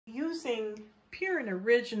using Pure and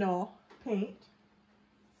Original paint.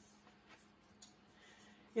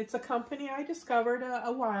 It's a company I discovered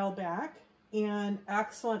a while back, and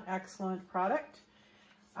excellent, excellent product.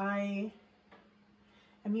 I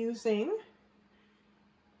am using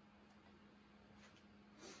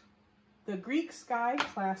the Greek Sky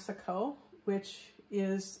Classico, which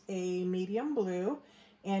is a medium blue,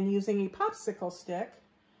 and using a popsicle stick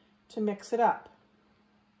to mix it up.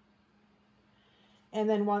 And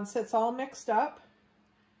then once it's all mixed up,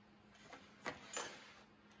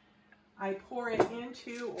 I pour it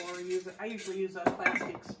into, I usually use a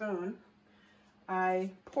plastic spoon.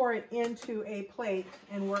 I pour it into a plate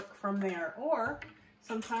and work from there. Or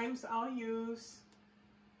sometimes I'll use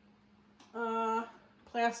a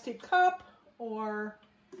plastic cup or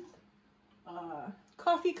a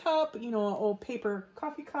coffee cup, you know, an old paper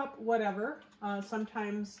coffee cup, whatever.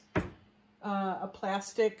 Sometimes a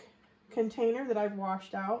plastic container that I've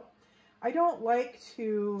washed out. I don't like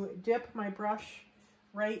to dip my brush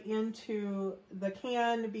right into the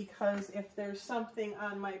can, because if there's something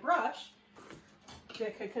on my brush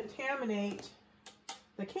that could contaminate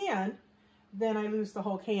the can, then I lose the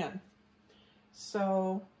whole can.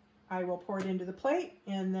 So I will pour it into the plate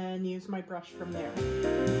and then use my brush from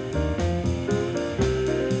there.